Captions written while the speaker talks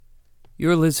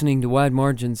You're listening to Wide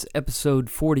Margins, episode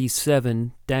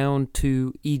 47, Down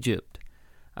to Egypt.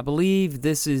 I believe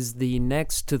this is the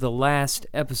next to the last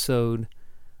episode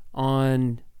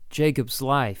on Jacob's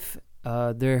life.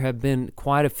 There have been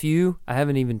quite a few. I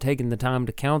haven't even taken the time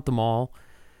to count them all,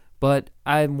 but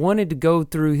I wanted to go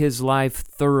through his life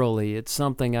thoroughly. It's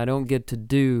something I don't get to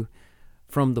do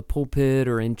from the pulpit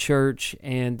or in church,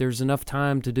 and there's enough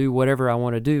time to do whatever I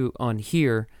want to do on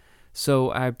here. So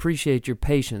I appreciate your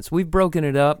patience. We've broken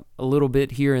it up a little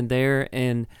bit here and there,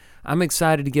 and I'm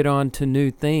excited to get on to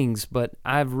new things, but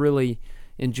I've really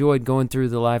enjoyed going through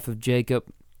the life of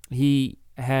Jacob. He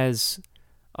has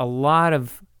a lot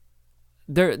of...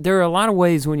 There are a lot of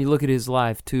ways when you look at his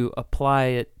life to apply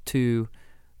it to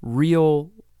real,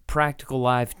 practical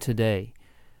life today.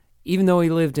 Even though he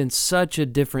lived in such a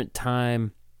different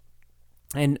time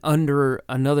and under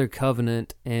another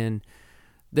covenant, and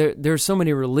There are so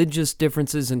many religious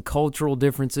differences and cultural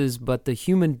differences, but the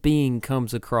human being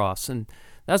comes across. And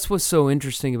that's what's so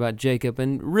interesting about Jacob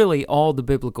and really all the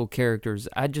biblical characters.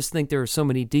 I just think there are so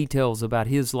many details about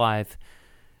his life.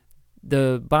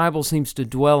 The Bible seems to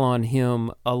dwell on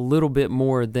him a little bit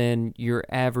more than your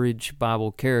average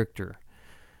Bible character.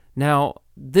 Now,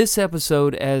 this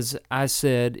episode, as I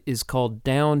said, is called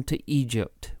Down to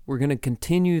Egypt. We're going to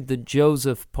continue the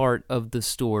Joseph part of the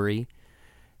story.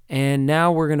 And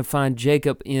now we're going to find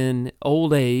Jacob in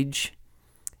old age.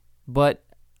 But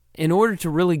in order to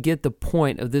really get the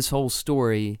point of this whole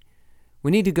story,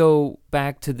 we need to go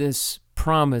back to this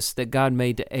promise that God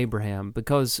made to Abraham,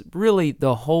 because really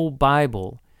the whole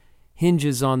Bible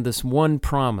hinges on this one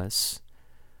promise.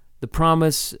 The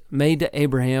promise made to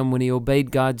Abraham when he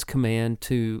obeyed God's command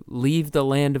to leave the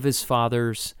land of his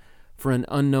fathers for an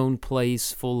unknown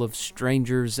place full of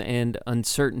strangers and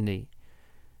uncertainty.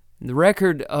 The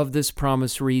record of this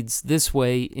promise reads this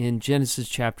way in Genesis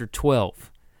chapter 12.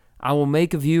 I will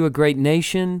make of you a great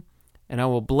nation, and I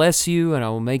will bless you, and I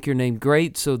will make your name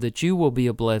great so that you will be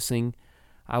a blessing.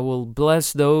 I will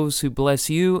bless those who bless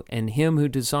you, and him who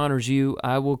dishonors you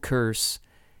I will curse.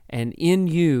 And in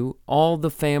you all the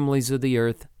families of the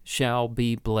earth shall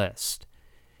be blessed.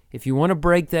 If you want to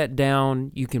break that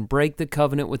down, you can break the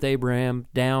covenant with Abraham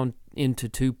down into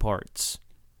two parts.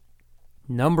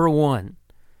 Number one,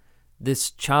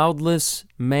 this childless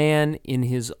man in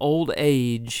his old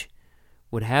age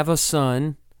would have a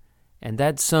son, and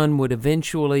that son would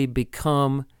eventually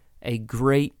become a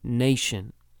great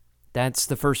nation. That's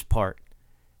the first part.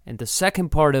 And the second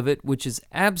part of it, which is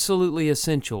absolutely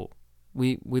essential,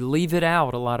 we leave it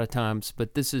out a lot of times,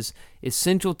 but this is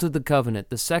essential to the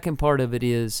covenant. The second part of it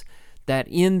is that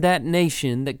in that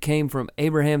nation that came from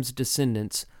Abraham's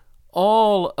descendants,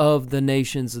 all of the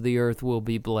nations of the earth will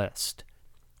be blessed.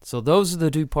 So those are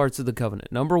the two parts of the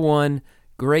covenant. Number one,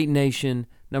 great nation.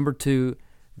 Number two,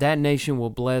 that nation will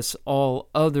bless all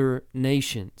other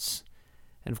nations.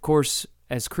 And of course,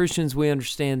 as Christians, we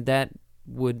understand that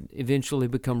would eventually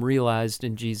become realized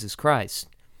in Jesus Christ.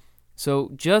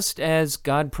 So just as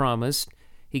God promised,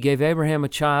 he gave Abraham a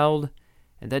child,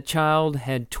 and that child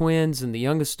had twins, and the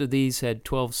youngest of these had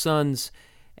 12 sons,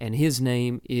 and his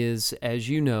name is, as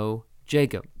you know,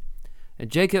 Jacob. And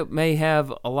Jacob may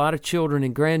have a lot of children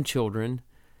and grandchildren,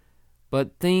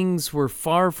 but things were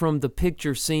far from the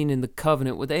picture seen in the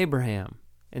covenant with Abraham.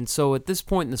 And so at this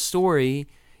point in the story,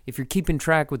 if you're keeping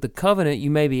track with the covenant, you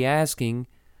may be asking,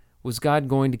 was God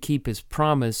going to keep his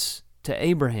promise to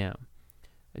Abraham?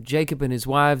 Jacob and his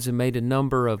wives have made a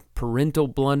number of parental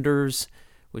blunders,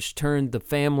 which turned the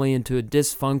family into a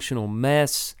dysfunctional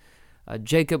mess.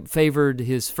 Jacob favored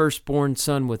his firstborn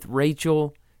son with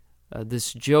Rachel,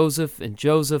 this Joseph, and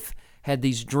Joseph had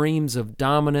these dreams of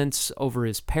dominance over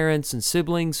his parents and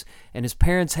siblings, and his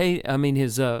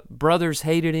brothers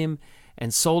hated him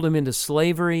and sold him into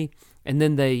slavery, and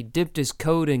then they dipped his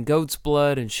coat in goat's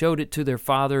blood and showed it to their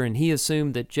father, and he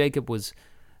assumed that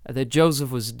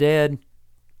Joseph was dead.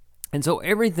 And so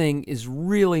everything is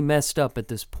really messed up at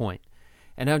this point.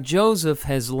 And now Joseph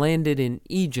has landed in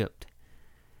Egypt.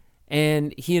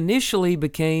 And he initially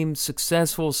became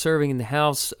successful serving in the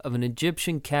house of an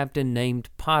Egyptian captain named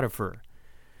Potiphar.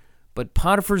 But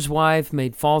Potiphar's wife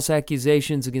made false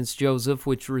accusations against Joseph,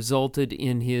 which resulted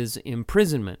in his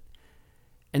imprisonment.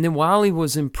 And then while he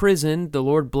was in prison, the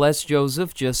Lord blessed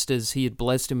Joseph, just as he had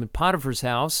blessed him in Potiphar's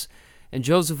house. And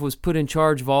Joseph was put in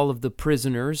charge of all of the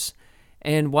prisoners.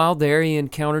 And while there, he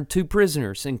encountered two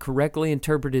prisoners and correctly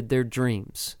interpreted their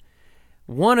dreams.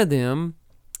 One of them,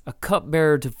 a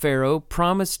cupbearer to Pharaoh,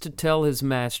 promised to tell his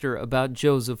master about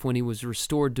Joseph when he was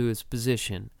restored to his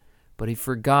position, but he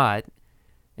forgot,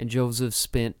 and Joseph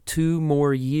spent 2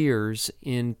 more years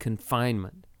in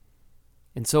confinement.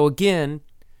 And so again,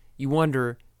 you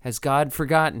wonder, has God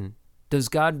forgotten? Does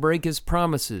God break his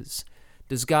promises?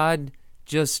 Does God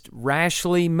just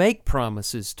rashly make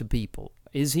promises to people?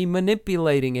 Is he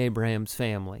manipulating Abraham's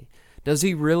family? Does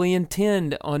he really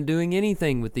intend on doing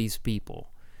anything with these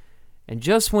people? And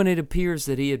just when it appears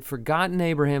that he had forgotten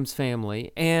Abraham's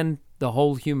family and the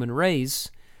whole human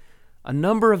race, a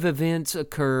number of events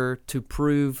occur to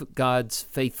prove God's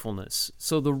faithfulness.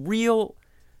 So the real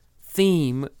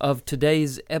theme of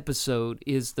today's episode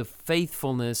is the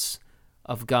faithfulness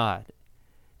of God.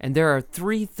 And there are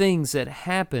three things that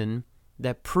happen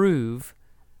that prove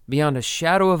beyond a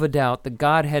shadow of a doubt that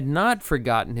God had not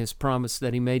forgotten his promise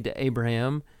that he made to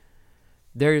Abraham.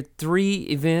 Their three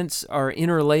events are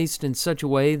interlaced in such a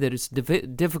way that it's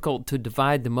difficult to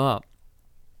divide them up.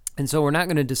 And so we're not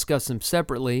going to discuss them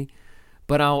separately,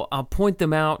 but I'll point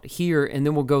them out here, and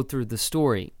then we'll go through the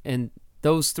story. And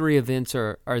those three events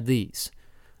are these.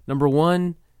 Number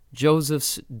one,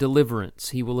 Joseph's deliverance.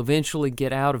 He will eventually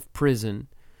get out of prison.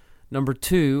 Number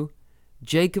two,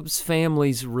 Jacob's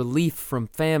family's relief from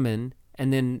famine.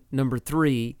 And then number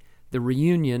three, the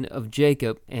reunion of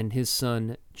Jacob and his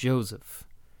son Joseph.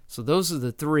 So those are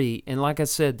the three. And like I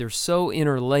said, they're so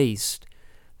interlaced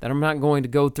that I'm not going to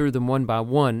go through them one by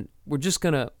one. I'm just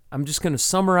going to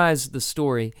summarize the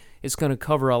story. It's going to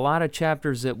cover a lot of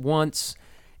chapters at once.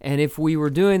 And if we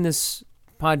were doing this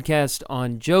podcast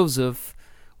on Joseph,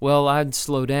 well, I'd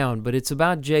slow down. But it's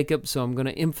about Jacob, so I'm going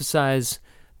to emphasize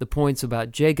the points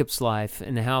about Jacob's life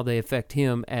and how they affect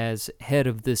him as head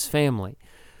of this family.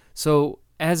 So,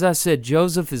 as I said,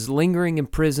 Joseph is lingering in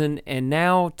prison, and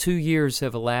now 2 years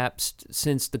have elapsed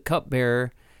since the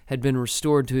cupbearer had been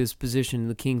restored to his position in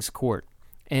the king's court.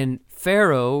 And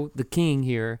Pharaoh, the king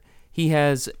here, he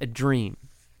has a dream.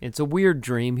 It's a weird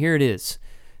dream. Here it is.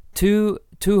 Two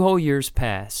whole years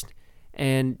passed,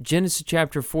 and Genesis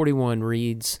chapter 41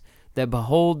 reads that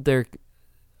behold, that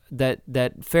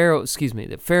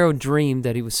Pharaoh dreamed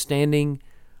that he was standing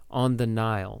on the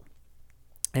Nile.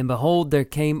 And behold, there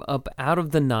came up out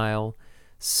of the Nile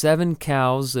 7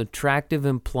 cows, attractive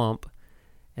and plump,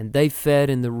 and they fed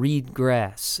in the reed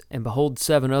grass. And behold,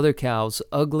 7 other cows,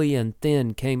 ugly and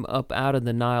thin, came up out of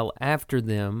the Nile after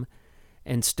them,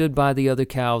 and stood by the other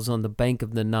cows on the bank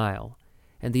of the Nile.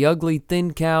 And the ugly,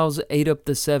 thin cows ate up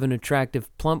the 7 attractive,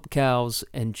 plump cows,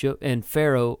 and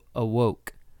Pharaoh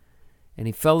awoke. And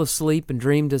he fell asleep and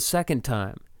dreamed a second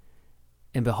time.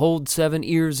 And behold, 7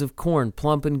 ears of corn,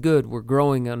 plump and good, were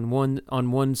growing on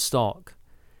one stalk.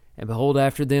 And behold,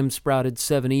 after them sprouted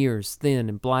 7 ears, thin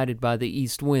and blighted by the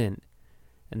east wind.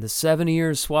 And the 7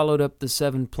 ears swallowed up the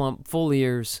 7 plump, full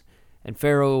ears. And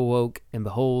Pharaoh awoke, and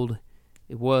behold,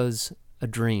 it was a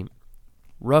dream.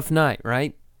 Rough night,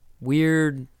 right?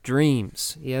 Weird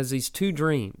dreams. He has these 2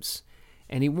 dreams,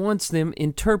 and he wants them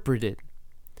interpreted.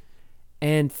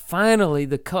 And finally,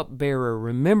 the cupbearer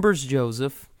remembers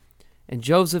Joseph, and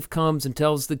Joseph comes and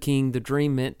tells the king the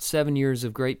dream meant 7 years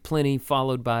of great plenty,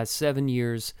 followed by 7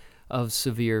 years of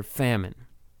severe famine.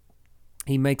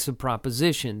 He makes a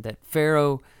proposition that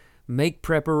Pharaoh make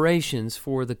preparations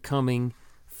for the coming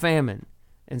famine.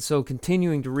 And so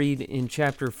continuing to read in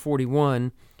chapter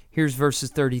 41, here's verses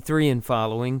 33 and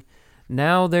following.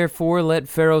 Now therefore let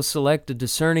Pharaoh select a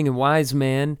discerning and wise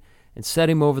man and set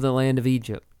him over the land of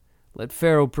Egypt. Let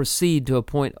Pharaoh proceed to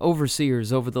appoint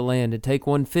overseers over the land and take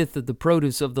 1/5 of the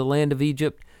produce of the land of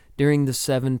Egypt during the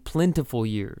 7 plentiful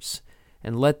years.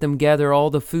 And let them gather all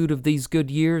the food of these good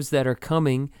years that are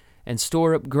coming and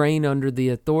store up grain under the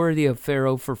authority of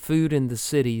Pharaoh for food in the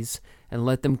cities, and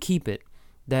let them keep it.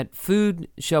 That food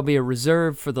shall be a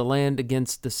reserve for the land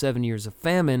against the 7 years of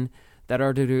famine that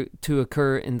are to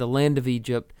occur in the land of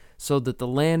Egypt, so that the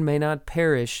land may not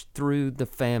perish through the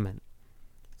famine.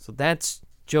 So that's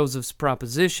Joseph's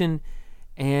proposition,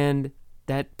 and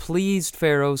that pleased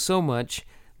Pharaoh so much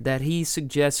that he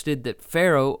suggested that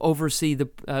Pharaoh oversee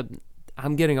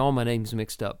I'm getting all my names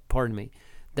mixed up, pardon me,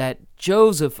 that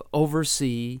Joseph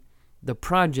oversee the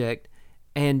project,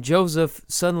 and Joseph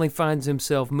suddenly finds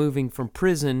himself moving from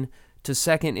prison to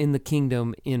second in the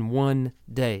kingdom in 1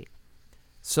 day.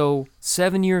 So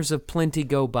 7 years of plenty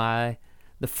go by,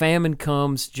 the famine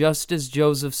comes just as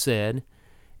Joseph said,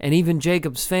 and even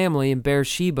Jacob's family in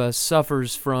Beersheba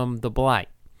suffers from the blight.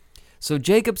 So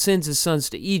Jacob sends his sons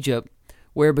to Egypt,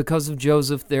 where because of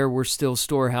Joseph there were still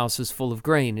storehouses full of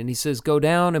grain. And he says, go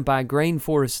down and buy grain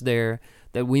for us there,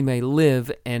 that we may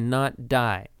live and not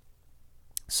die.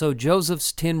 So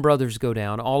Joseph's 10 brothers go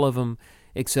down, all of them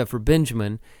except for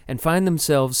Benjamin, and find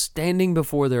themselves standing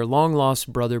before their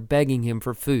long-lost brother begging him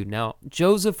for food. Now,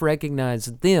 Joseph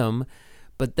recognized them,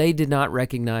 but they did not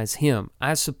recognize him.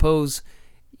 I suppose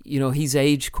he's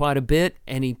aged quite a bit,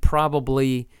 and he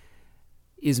probably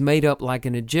is made up like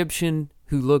an Egyptian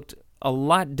who looked a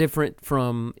lot different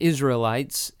from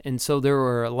Israelites, and so there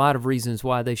were a lot of reasons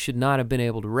why they should not have been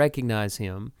able to recognize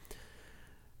him.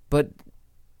 But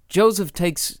Joseph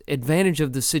takes advantage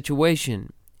of the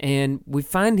situation, and we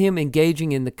find him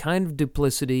engaging in the kind of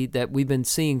duplicity that we've been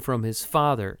seeing from his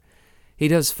father. He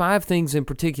does 5 things in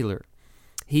particular.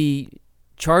 He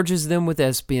charges them with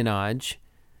espionage.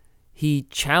 He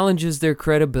challenges their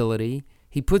credibility.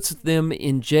 He puts them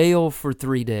in jail for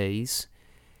 3 days.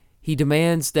 He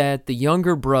demands that the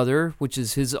younger brother, which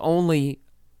is his only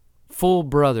full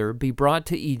brother, be brought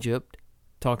to Egypt,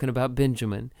 talking about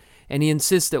Benjamin, and he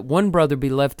insists that one brother be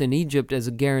left in Egypt as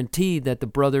a guarantee that the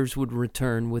brothers would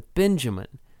return with Benjamin.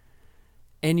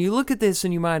 And you look at this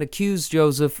and you might accuse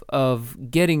Joseph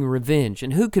of getting revenge,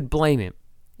 and who could blame him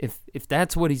if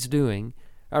that's what he's doing?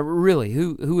 Really,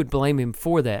 who would blame him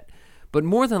for that? But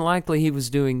more than likely he was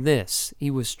doing this. He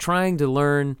was trying to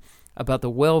learn about the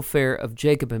welfare of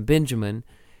Jacob and Benjamin,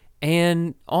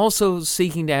 and also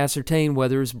seeking to ascertain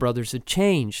whether his brothers had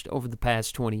changed over the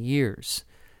past 20 years.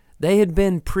 They had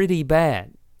been pretty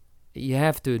bad, you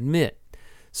have to admit.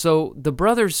 So the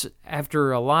brothers,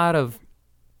 after a lot of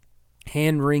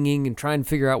hand-wringing and trying to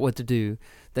figure out what to do,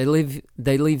 they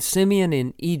leave Simeon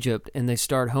in Egypt and they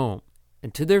start home.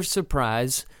 And to their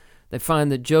surprise, they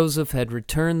find that Joseph had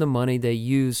returned the money they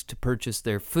used to purchase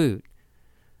their food.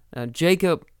 Now,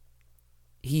 Jacob,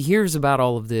 he hears about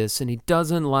all of this, and he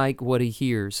doesn't like what he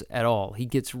hears at all. He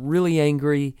gets really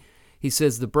angry. He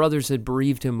says the brothers had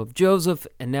bereaved him of Joseph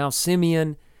and now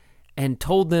Simeon, and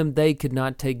told them they could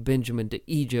not take Benjamin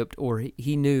to Egypt, or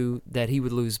he knew that he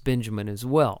would lose Benjamin as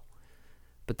well.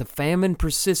 But the famine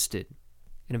persisted,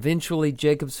 and eventually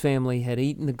Jacob's family had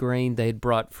eaten the grain they had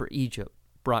brought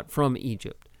from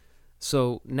Egypt.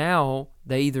 So now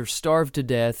they either starve to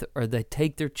death or they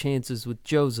take their chances with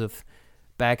Joseph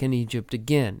back in Egypt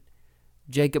again.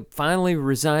 Jacob finally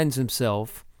resigns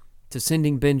himself to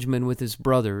sending Benjamin with his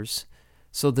brothers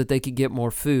so that they could get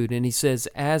more food. And he says,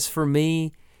 "As for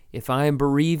me, if I am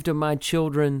bereaved of my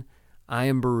children, I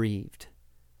am bereaved."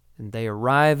 And they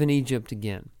arrive in Egypt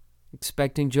again,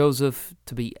 expecting Joseph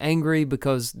to be angry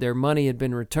because their money had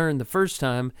been returned the first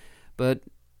time, but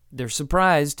they're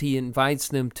surprised. He invites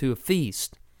them to a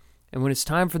feast. And when it's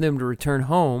time for them to return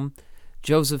home,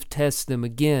 Joseph tests them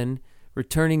again,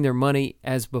 returning their money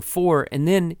as before. And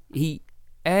then he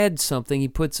adds something. He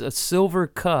puts a silver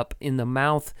cup in the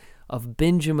mouth of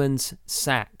Benjamin's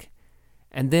sack.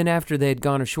 And then after they had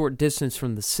gone a short distance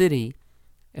from the city,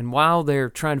 and while they're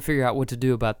trying to figure out what to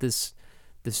do about this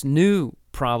new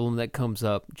problem that comes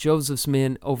up, Joseph's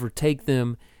men overtake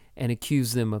them and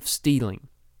accuse them of stealing.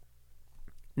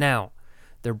 Now,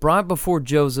 they're brought before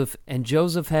Joseph, and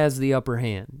Joseph has the upper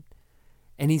hand.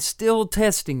 And he's still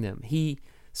testing them. He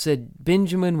said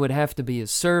Benjamin would have to be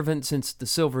his servant since the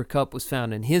silver cup was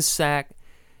found in his sack.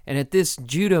 And at this,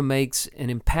 Judah makes an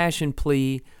impassioned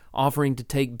plea, offering to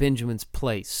take Benjamin's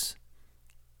place.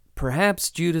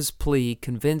 Perhaps Judah's plea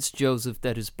convinced Joseph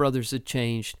that his brothers had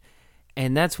changed,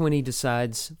 and that's when he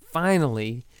decides,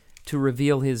 finally, to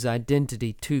reveal his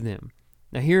identity to them.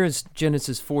 Now here is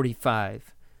Genesis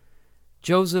 45.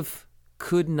 Joseph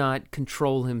could not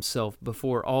control himself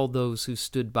before all those who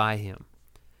stood by him.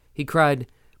 He cried,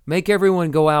 "Make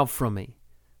everyone go out from me."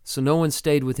 So no one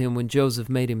stayed with him when Joseph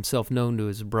made himself known to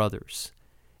his brothers.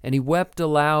 And he wept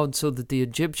aloud so that the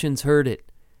Egyptians heard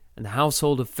it, and the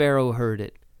household of Pharaoh heard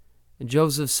it. And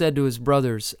Joseph said to his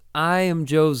brothers, "I am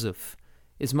Joseph.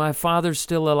 Is my father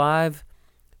still alive?"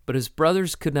 But his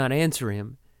brothers could not answer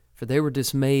him, for they were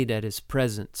dismayed at his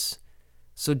presence.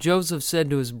 So Joseph said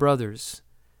to his brothers,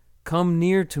 "Come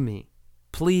near to me,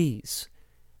 please."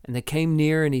 And they came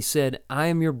near, and he said, "I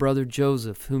am your brother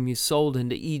Joseph, whom you sold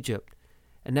into Egypt.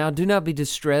 And now do not be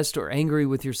distressed or angry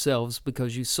with yourselves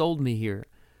because you sold me here.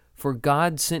 For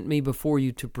God sent me before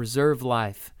you to preserve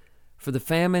life. For the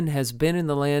famine has been in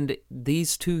the land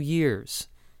these 2 years,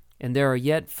 and there are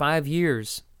yet 5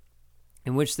 years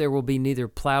in which there will be neither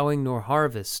plowing nor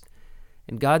harvest.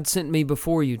 And God sent me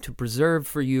before you to preserve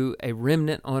for you a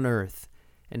remnant on earth,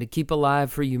 and to keep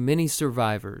alive for you many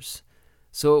survivors.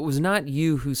 So it was not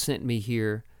you who sent me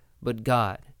here, but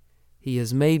God. He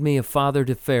has made me a father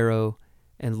to Pharaoh,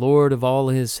 and lord of all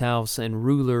his house, and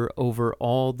ruler over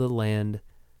all the land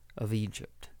of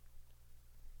Egypt."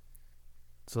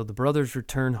 So the brothers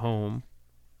return home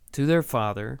to their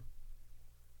father,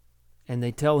 and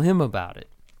they tell him about it.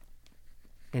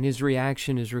 And his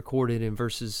reaction is recorded in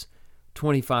verses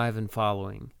 25 and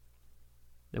following.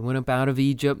 They went up out of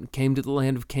Egypt and came to the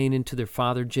land of Canaan to their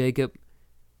father Jacob.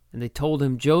 And they told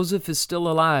him, "Joseph is still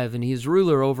alive, and he is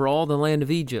ruler over all the land of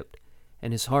Egypt."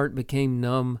 And his heart became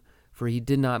numb, for he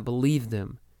did not believe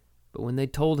them. But when they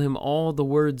told him all the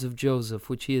words of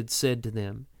Joseph which he had said to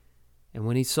them, and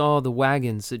when he saw the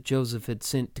wagons that Joseph had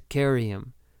sent to carry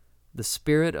him, the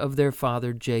spirit of their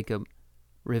father Jacob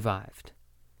revived.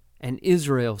 And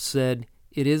Israel said,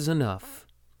 It is enough.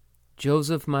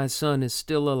 Joseph my son is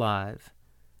still alive.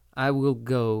 I will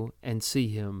go and see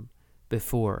him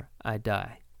before I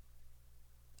die.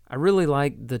 I really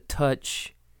like the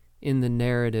touch in the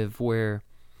narrative where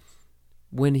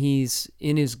when he's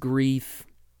in his grief,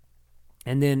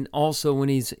 and then also when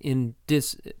he's in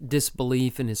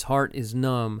disbelief and his heart is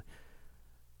numb,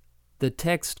 the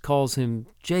text calls him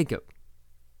Jacob.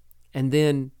 And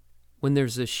then when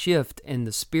there's a shift and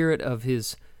the spirit of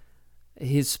his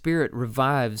spirit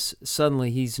revives,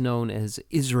 suddenly he's known as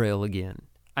Israel again.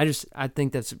 I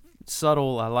think that's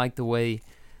subtle. I like the way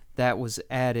that was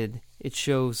added. It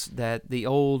shows that the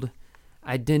old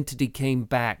identity came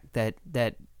back, that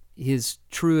his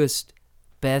truest,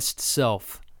 best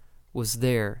self was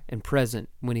there and present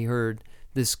when he heard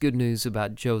this good news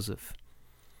about Joseph.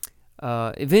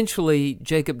 Eventually,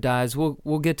 Jacob dies.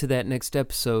 We'll get to that next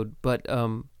episode, but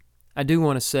I do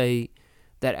want to say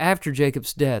that after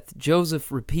Jacob's death,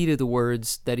 Joseph repeated the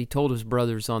words that he told his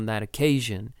brothers on that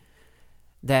occasion,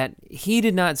 that he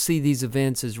did not see these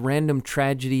events as random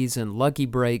tragedies and lucky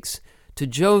breaks. To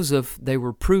Joseph, they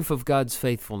were proof of God's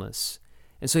faithfulness.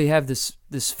 And so you have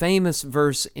this famous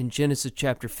verse in Genesis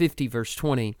chapter 50, verse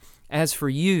 20, As for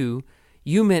you,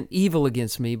 you meant evil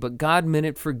against me, but God meant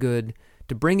it for good,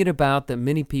 to bring it about that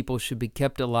many people should be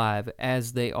kept alive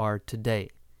as they are today.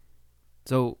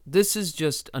 So this is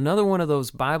just another one of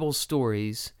those Bible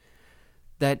stories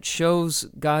that shows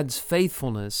God's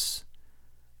faithfulness,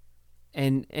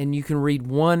 and you can read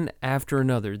one after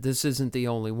another. This isn't the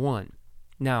only one.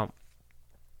 Now,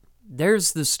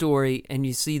 there's the story, and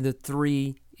you see the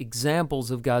three examples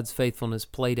of God's faithfulness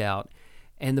played out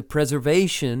and the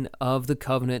preservation of the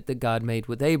covenant that God made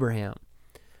with Abraham.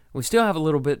 We still have a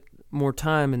little bit more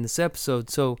time in this episode,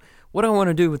 so what I want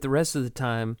to do with the rest of the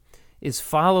time is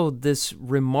follow this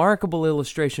remarkable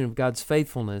illustration of God's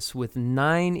faithfulness with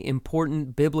 9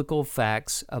 important biblical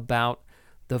facts about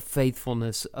the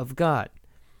faithfulness of God.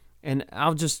 And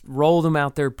I'll just roll them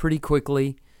out there pretty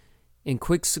quickly in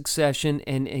quick succession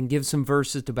and give some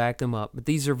verses to back them up. But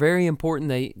these are very important.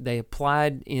 They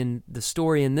applied in the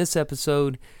story in this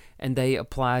episode, and they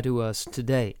apply to us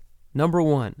today. Number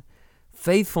 1,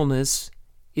 faithfulness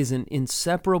is an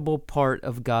inseparable part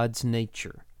of God's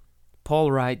nature.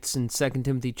 Paul writes in 2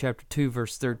 Timothy chapter 2,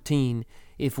 verse 13,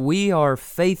 If we are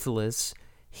faithless,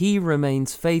 he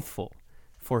remains faithful,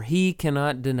 for he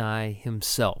cannot deny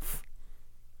himself.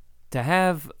 To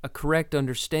have a correct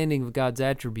understanding of God's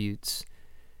attributes,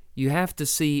 you have to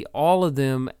see all of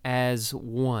them as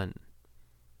one.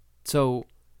 So,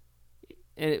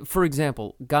 for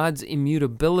example, God's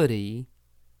immutability,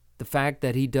 the fact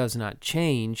that he does not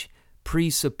change,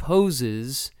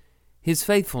 presupposes his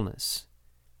faithfulness.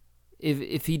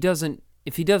 If he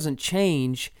doesn't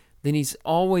change, then he's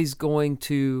always going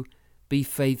to be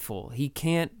faithful. He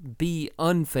can't be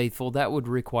unfaithful. That would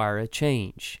require a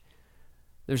change.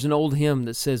 There's an old hymn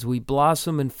that says, We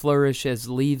blossom and flourish as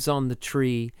leaves on the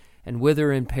tree, and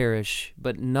wither and perish,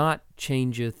 but naught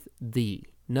changeth thee.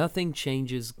 Nothing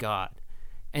changes God.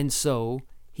 And so,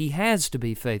 he has to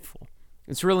be faithful.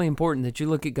 It's really important that you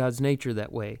look at God's nature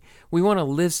that way. We want to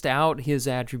list out his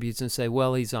attributes and say,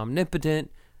 well, he's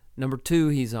omnipotent. Number 2,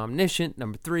 he's omniscient.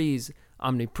 Number 3, he's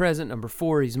omnipresent. Number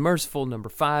 4, he's merciful. Number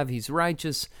 5, he's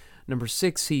righteous. Number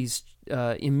 6, he's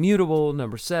immutable.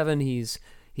 Number 7, he's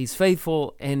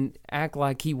faithful, and act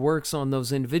like he works on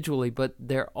those individually, but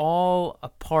they're all a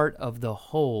part of the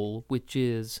whole, which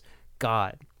is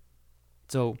God.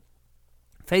 So,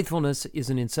 faithfulness is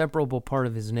an inseparable part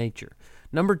of his nature.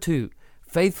 Number 2,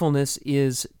 faithfulness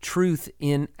is truth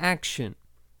in action.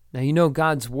 Now, you know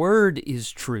God's word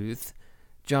is truth.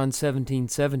 John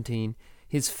 17:17.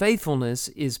 His faithfulness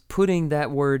is putting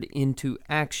that word into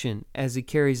action as he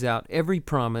carries out every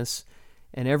promise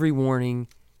and every warning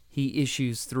he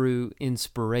issues through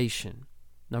inspiration.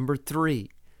 Number 3,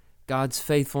 God's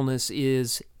faithfulness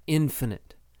is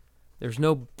infinite. There's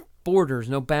no borders,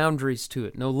 no boundaries to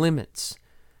it, no limits.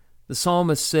 The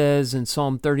psalmist says in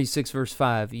Psalm 36, verse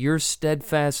 5, Your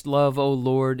steadfast love, O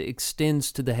Lord,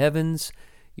 extends to the heavens,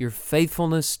 your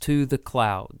faithfulness to the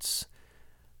clouds.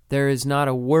 There is not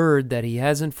a word that he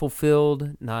hasn't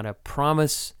fulfilled, not a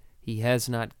promise he has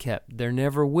not kept. There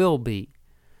never will be.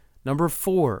 Number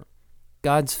 4,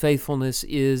 God's faithfulness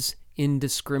is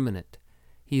indiscriminate.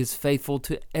 He is faithful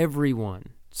to everyone.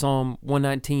 Psalm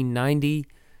 119:90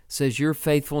 says, Your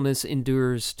faithfulness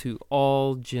endures to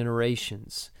all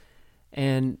generations.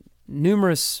 And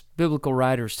numerous biblical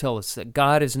writers tell us that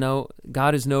God is no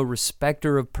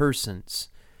respecter of persons.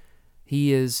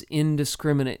 He is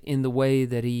indiscriminate in the way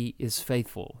that he is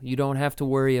faithful. You don't have to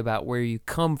worry about where you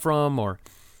come from, or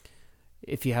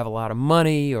if you have a lot of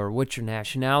money, or what your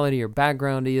nationality or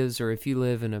background is, or if you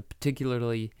live in a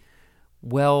particularly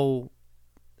well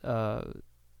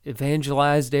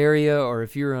evangelized area, or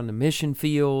if you're on the mission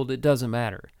field. It doesn't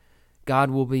matter.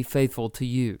 God will be faithful to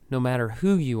you, no matter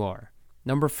who you are.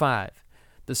 Number 5,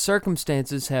 the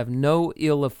circumstances have no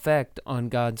ill effect on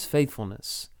God's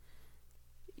faithfulness.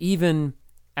 Even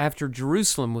after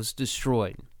Jerusalem was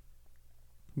destroyed,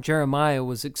 Jeremiah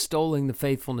was extolling the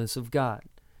faithfulness of God.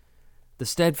 The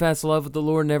steadfast love of the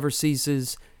Lord never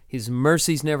ceases. His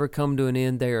mercies never come to an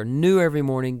end. They are new every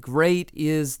morning. Great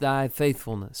is thy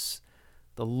faithfulness.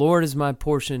 The Lord is my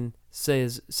portion,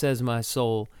 says my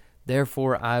soul.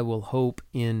 Therefore I will hope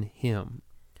in him.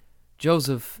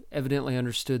 Joseph evidently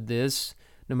understood this.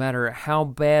 No matter how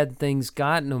bad things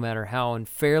got, no matter how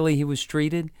unfairly he was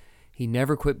treated, he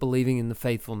never quit believing in the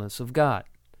faithfulness of God.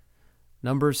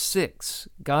 Number 6,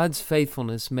 God's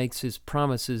faithfulness makes his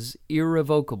promises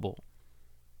irrevocable.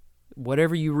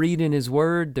 Whatever you read in his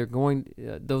word,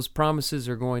 those promises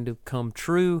are going to come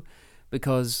true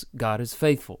because God is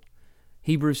faithful.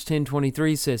 Hebrews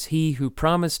 10:23 says, "He who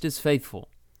promised is faithful."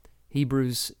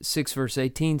 Hebrews 6 verse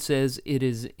 18 says, "It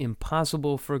is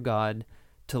impossible for God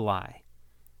to lie."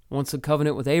 Once a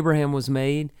covenant with Abraham was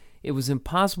made, it was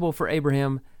impossible for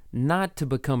Abraham not to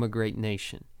become a great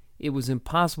nation. It was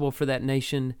impossible for that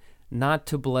nation not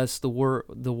to bless the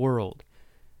world.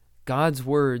 God's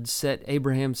word set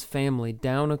Abraham's family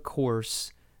down a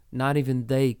course not even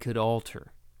they could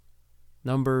alter.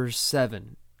 Number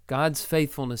 7, God's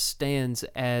faithfulness stands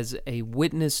as a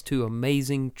witness to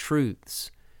amazing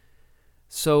truths.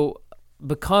 So,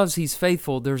 because he's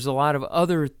faithful, there's a lot of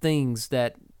other things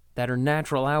that are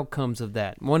natural outcomes of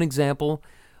that. One example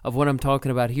of what I'm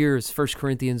talking about here is 1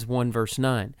 Corinthians 1 verse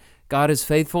 9. God is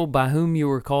faithful, by whom you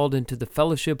were called into the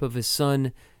fellowship of his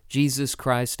Son, Jesus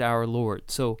Christ our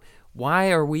Lord. So why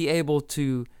are we able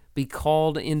to be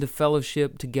called into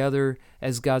fellowship together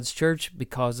as God's church?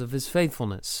 Because of his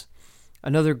faithfulness.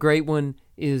 Another great one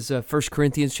is 1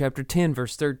 Corinthians chapter 10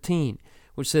 verse 13,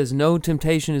 which says, "No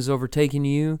temptation is overtaken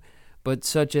you, but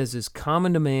such as is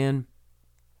common to man.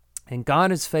 And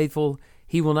God is faithful.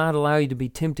 He will not allow you to be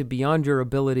tempted beyond your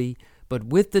ability, but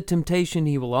with the temptation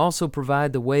he will also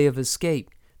provide the way of escape,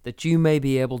 that you may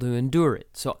be able to endure it."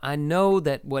 So I know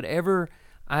that whatever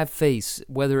I face,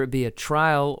 whether it be a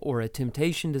trial or a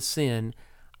temptation to sin,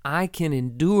 I can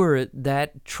endure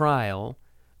that trial,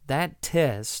 that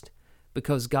test,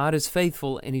 because God is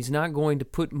faithful and he's not going to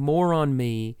put more on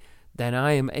me than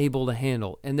I am able to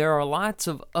handle. And there are lots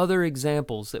of other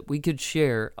examples that we could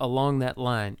share along that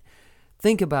line.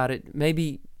 Think about it.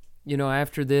 Maybe,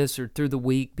 after this or through the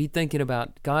week, be thinking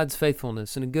about God's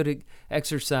faithfulness. And a good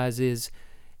exercise is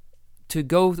to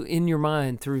go in your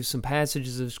mind through some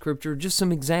passages of Scripture, just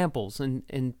some examples,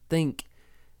 and think,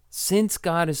 since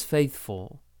God is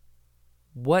faithful,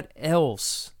 what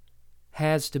else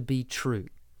has to be true?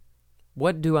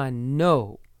 What do I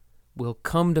know will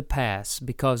come to pass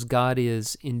because God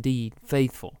is indeed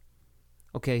faithful?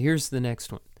 Okay, here's the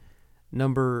next one.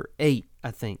 Number 8,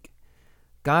 I think.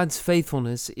 God's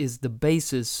faithfulness is the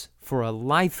basis for a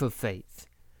life of faith.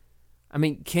 I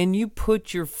mean, can you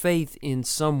put your faith in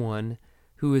someone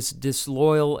who is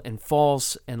disloyal and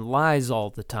false and lies all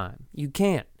the time? You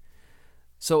can't.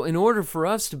 So in order for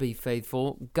us to be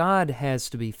faithful, God has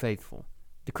to be faithful.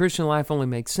 The Christian life only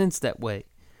makes sense that way.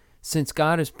 Since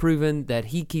God has proven that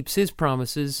he keeps his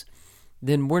promises,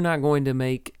 then we're not going to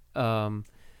make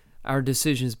our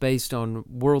decisions based on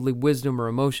worldly wisdom or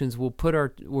emotions. We'll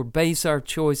base our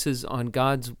choices on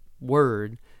God's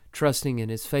word, trusting in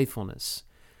his faithfulness.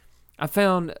 I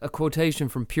found a quotation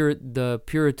from the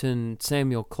Puritan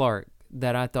Samuel Clarke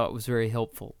that I thought was very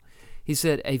helpful. He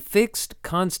said, "A fixed,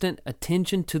 constant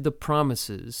attention to the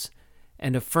promises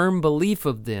and a firm belief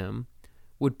of them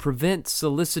would prevent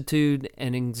solicitude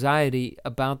and anxiety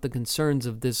about the concerns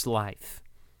of this life.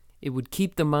 It would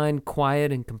keep the mind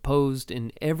quiet and composed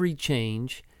in every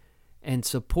change, and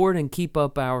support and keep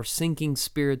up our sinking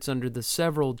spirits under the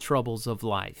several troubles of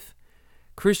life.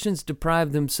 Christians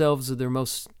deprive themselves of their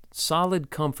most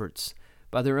solid comforts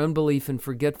by their unbelief and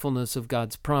forgetfulness of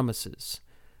God's promises.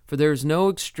 For there is no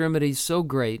extremity so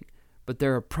great, but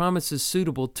there are promises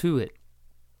suitable to it,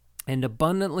 and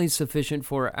abundantly sufficient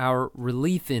for our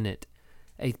relief in it.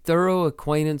 A thorough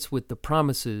acquaintance with the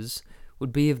promises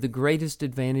would be of the greatest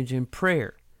advantage in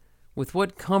prayer. With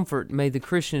what comfort may the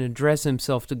Christian address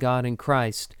himself to God in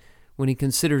Christ when he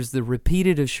considers the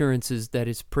repeated assurances that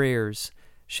his prayers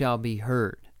shall be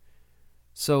heard.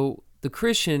 So the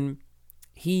Christian,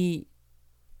 he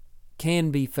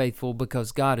can be faithful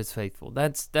because God is faithful.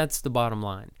 That's the bottom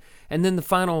line. And then the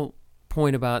final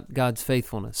point about God's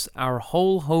faithfulness: our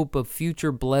whole hope of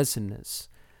future blessedness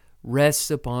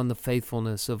rests upon the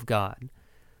faithfulness of God.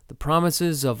 The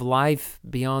promises of life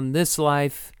beyond this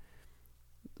life,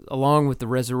 along with the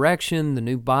resurrection, the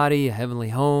new body, a heavenly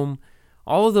home,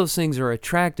 all of those things are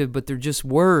attractive, but they're just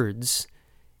words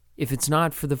if it's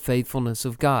not for the faithfulness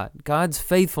of God. God's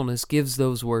faithfulness gives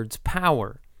those words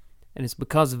power, and it's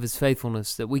because of his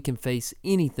faithfulness that we can face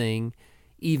anything,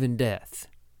 even death.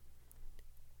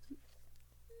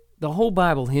 The whole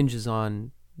Bible hinges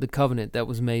on the covenant that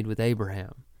was made with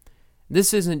Abraham.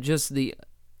 This isn't just the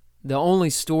only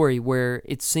story where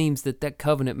it seems that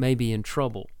covenant may be in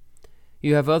trouble.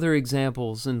 You have other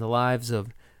examples in the lives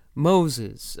of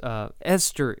Moses.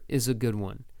 Esther is a good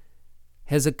one.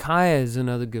 Hezekiah is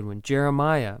another good one.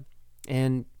 Jeremiah,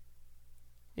 and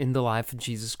in the life of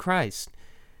Jesus Christ.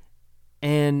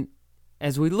 And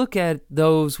as we look at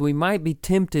those, we might be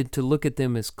tempted to look at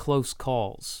them as close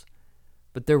calls.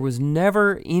 But there was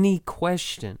never any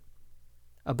question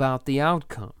about the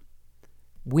outcome.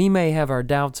 We may have our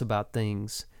doubts about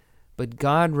things, but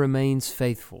God remains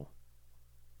faithful.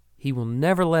 He will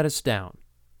never let us down.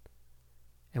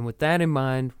 And with that in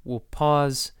mind, we'll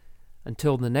pause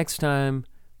until the next time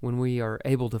when we are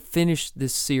able to finish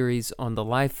this series on the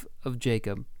life of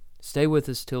Jacob. Stay with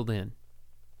us till then.